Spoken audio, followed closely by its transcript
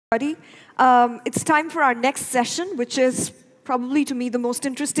everybody. It's time for our next session, which is probably to me the most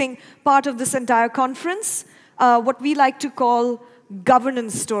interesting part of this entire conference, what we like to call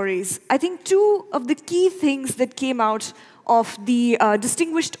governance stories. I think two of the key things that came out of the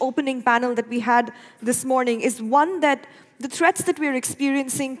distinguished opening panel that we had this morning is one, that the threats that we're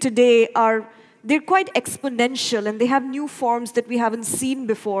experiencing today they're quite exponential, and they have new forms that we haven't seen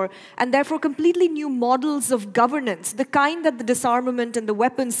before, and therefore completely new models of governance, the kind that the disarmament and the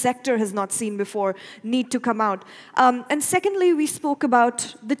weapons sector has not seen before, need to come out. And secondly, we spoke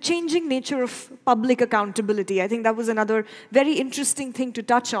about the changing nature of public accountability. I think that was another very interesting thing to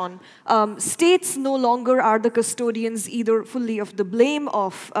touch on. States no longer are the custodians either fully of the blame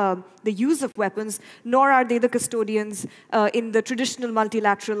of the use of weapons, nor are they the custodians in the traditional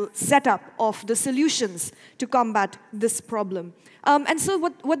multilateral setup of the solutions to combat this problem. And so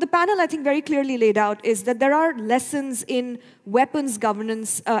what the panel, I think, very clearly laid out is that there are lessons in weapons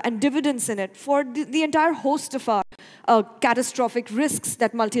governance and dividends in it for the entire host of our catastrophic risks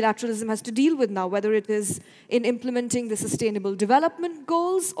that multilateralism has to deal with now, whether it is in implementing the Sustainable Development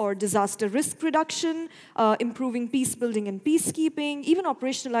Goals or disaster risk reduction, improving peace building and peacekeeping, even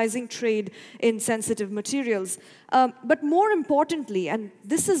operationalizing trade in sensitive materials. But more importantly, and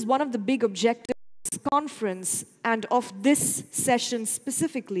this is one of the big objectives of this conference and of this session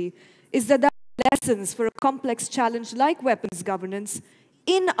specifically, is that there are lessons for a complex challenge like weapons governance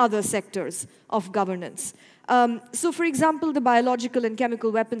in other sectors of governance. So, for example, the Biological and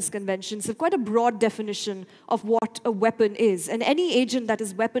Chemical Weapons Conventions have quite a broad definition of what a weapon is. And any agent that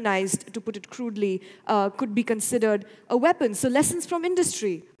is weaponized, to put it crudely, could be considered a weapon. So lessons from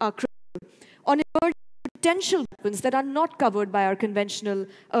industry are critical. On emerging potential weapons that are not covered by our conventional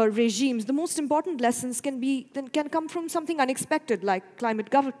regimes, the most important lessons can come from something unexpected, like climate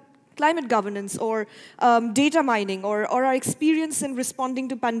governance or data mining or our experience in responding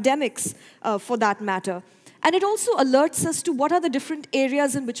to pandemics, for that matter. And it also alerts us to what are the different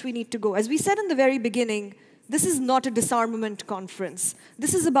areas in which we need to go. As we said in the very beginning, this is not a disarmament conference.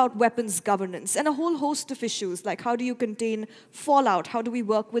 This is about weapons governance and a whole host of issues, like how do you contain fallout, how do we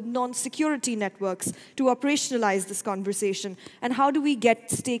work with non-security networks to operationalize this conversation, and how do we get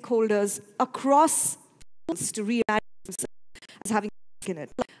stakeholders across to reimagine themselves as having in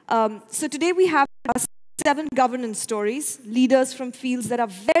it. So today we have 7 governance stories, leaders from fields that are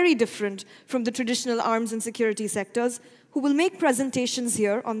very different from the traditional arms and security sectors, who will make presentations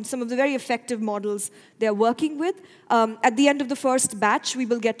here on some of the very effective models they're working with. At the end of the first batch, we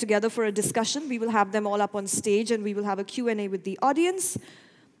will get together for a discussion. We will have them all up on stage, and we will have a Q&A with the audience.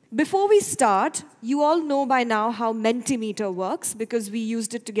 Before we start, you all know by now how Mentimeter works, because we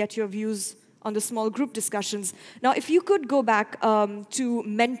used it to get your views on the small group discussions. Now, if you could go back to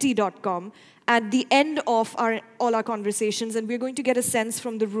menti.com at the end of all our conversations, and we're going to get a sense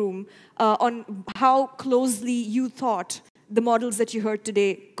from the room on how closely you thought the models that you heard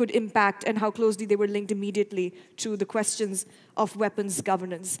today could impact and how closely they were linked immediately to the questions of weapons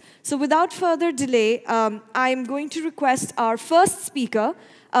governance. So without further delay, I'm going to request our first speaker.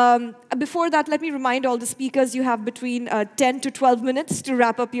 Before that, let me remind all the speakers you have between 10 to 12 minutes to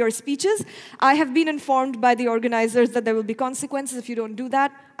wrap up your speeches. I have been informed by the organizers that there will be consequences if you don't do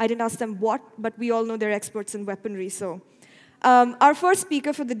that. I didn't ask them what, but we all know they're experts in weaponry. So, our first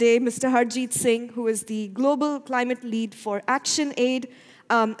speaker for the day, Mr. Harjeet Singh, who is the Global Climate Lead for Action Aid,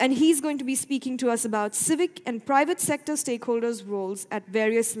 and he's going to be speaking to us about civic and private sector stakeholders' roles at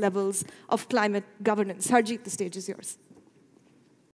various levels of climate governance. Harjeet, the stage is yours.